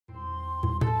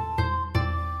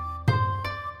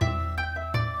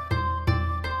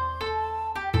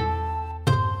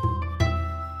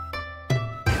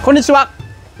Konnichiwa.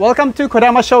 Welcome to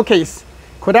Kodama Showcase.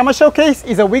 Kodama Showcase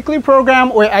is a weekly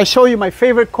program where I show you my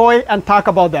favorite koi and talk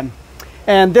about them.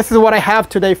 And this is what I have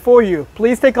today for you.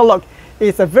 Please take a look.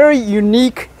 It's a very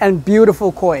unique and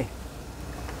beautiful koi.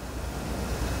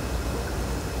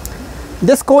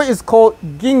 This koi is called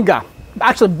Ginga.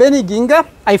 Actually, Beni Ginga.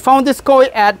 I found this koi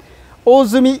at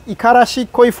Ozumi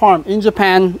Ikarashi Koi Farm in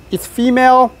Japan. It's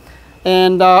female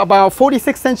and about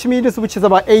 46 centimeters, which is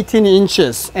about 18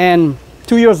 inches. And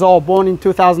 2 years old, born in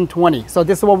 2020. So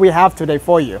this is what we have today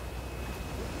for you.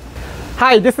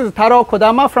 Hi, this is Taro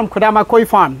Kodama from Kodama Koi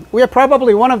Farm. We are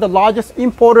probably one of the largest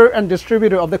importer and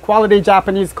distributor of the quality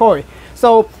Japanese koi.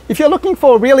 So if you're looking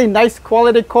for a really nice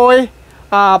quality koi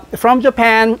from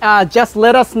Japan, just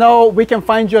let us know. We can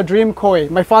find you a dream koi.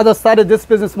 My father started this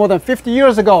business more than 50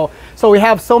 years ago. So we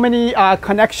have so many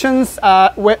connections,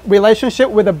 relationship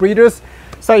with the breeders.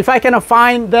 So if I cannot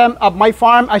find them at my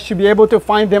farm, I should be able to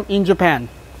find them in Japan.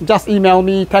 Just email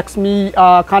me, text me,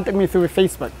 contact me through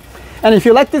Facebook. And if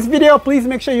you like this video, please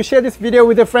make sure you share this video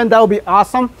with a friend. That would be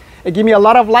awesome. Give me a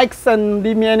lot of likes and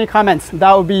leave me any comments.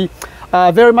 That would be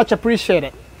very much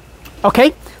appreciated.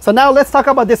 Okay, so now let's talk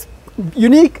about this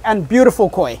unique and beautiful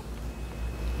koi.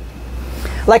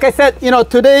 Like I said,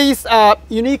 today's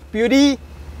unique beauty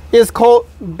is called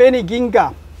Beni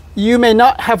Ginga. You may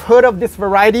not have heard of this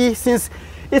variety since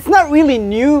it's not really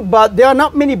new, but there are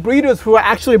not many breeders who are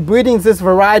actually breeding this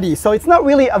variety, so it's not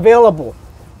really available.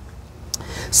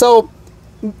 So,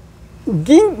 how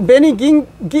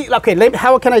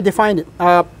can I define it?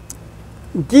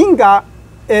 Ginga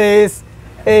is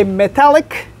a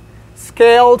metallic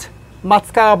scaled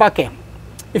Matsukawabake.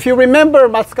 If you remember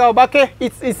Matsukawabake,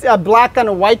 it's a black and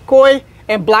a white koi,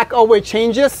 and black always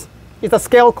changes. It's a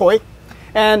scale koi,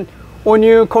 and when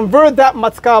you convert that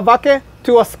Matsukawabake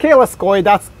to a scaleless koi,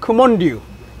 that's Kumon-ryu.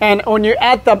 And when you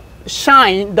add the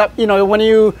shine, when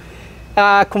you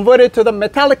convert it to the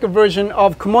metallic version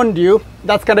of Kumon-ryu,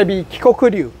 that's going to be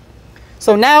Kikoku-ryu.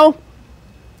 So now,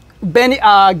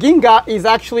 Ginga is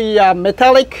actually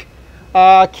metallic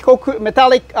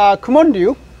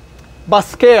Kumon-ryu, but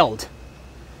scaled.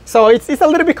 So it's a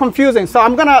little bit confusing. So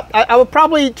I will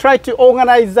probably try to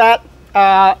organize that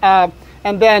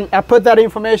and then put that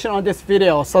information on this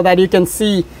video so that you can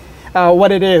see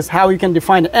what it is, how you can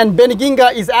define it. And Beni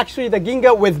Ginga is actually the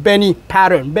Ginga with Beni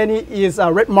pattern. Beni is a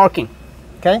red marking,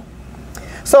 okay?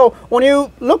 So when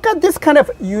you look at this kind of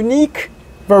unique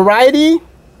variety,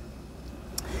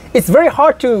 it's very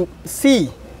hard to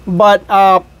see, but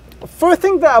first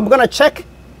thing that I'm gonna check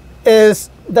is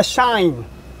the shine.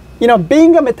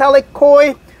 Being a metallic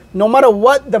koi, no matter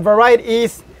what the variety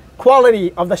is,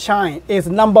 quality of the shine is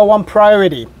 #1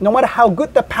 priority. No matter how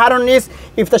good the pattern is,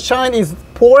 if the shine is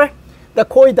poor, the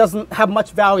koi doesn't have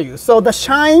much value. So the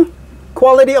shine,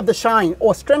 quality of the shine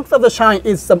or strength of the shine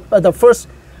is the first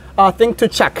thing to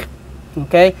check,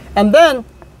 okay? And then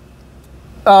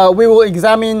we will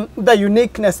examine the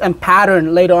uniqueness and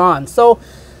pattern later on. So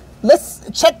let's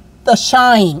check the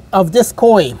shine of this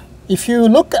koi. If you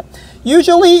look at,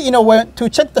 usually, to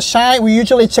check the shine, we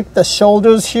usually check the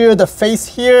shoulders here, the face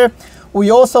here. We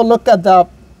also look at the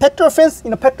pectoral fins.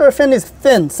 Pectoral fin is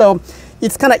thin, so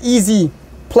it's kind of easy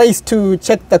place to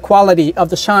check the quality of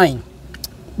the shine.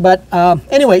 But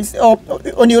anyways,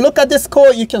 when you look at this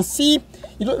koi, you can see,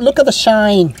 look at the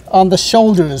shine on the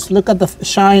shoulders, look at the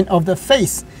shine of the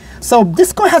face. So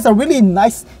this koi has a really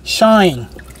nice shine.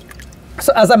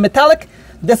 So as a metallic,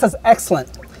 this is excellent.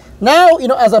 Now,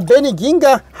 as a Beni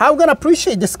Ginga, how I'm gonna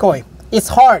appreciate this koi? It's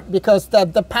hard because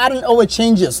the pattern always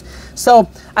changes. So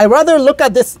I rather look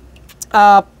at this,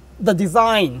 the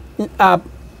design.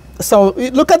 So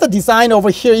look at the design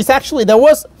over here. It's actually,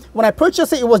 when I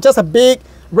purchased it, it was just a big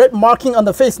red marking on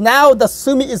the face. Now the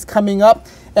sumi is coming up,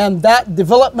 and that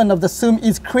development of the sumi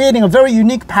is creating a very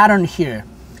unique pattern here.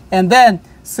 And then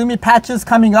sumi patches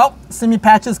coming up, sumi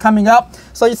patches coming up.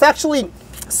 So it's actually,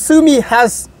 sumi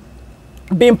has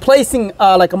been placing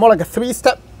more like a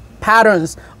 3-step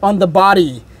patterns on the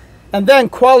body. And then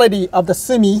quality of the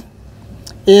sumi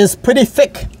is pretty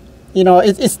thick.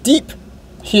 It's deep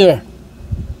here.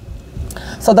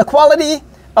 So the quality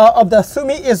of the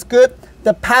sumi is good.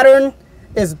 The pattern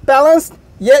is balanced,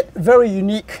 yet very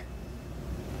unique.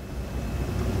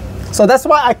 So that's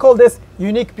why I call this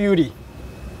unique beauty.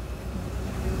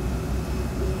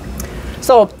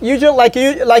 So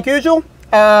like usual,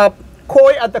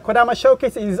 koi at the Kodama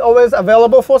Showcase is always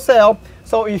available for sale.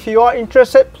 So if you are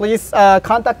interested, please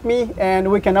contact me, and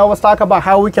we can always talk about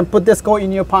how we can put this koi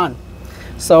in your pond.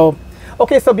 So,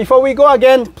 okay, so before we go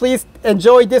again, please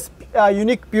enjoy this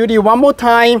unique beauty one more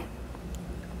time.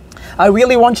 I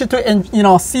really want you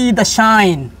to see the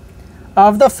shine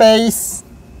of the face.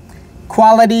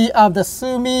 quality of the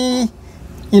sumi,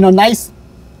 nice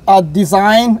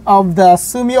design of the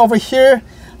sumi over here.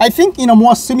 I think,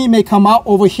 more sumi may come out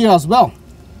over here as well.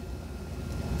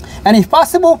 And if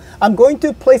possible, I'm going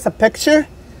to place a picture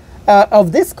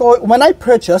of this koi when I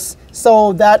purchase,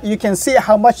 so that you can see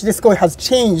how much this koi has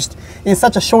changed in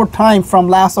such a short time from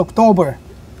last October.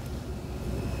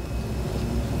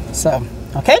 So,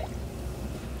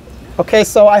 okay,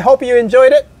 so I hope you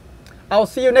enjoyed it. I'll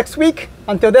see you next week.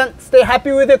 Until then, stay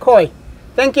happy with your koi.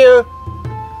 Thank you.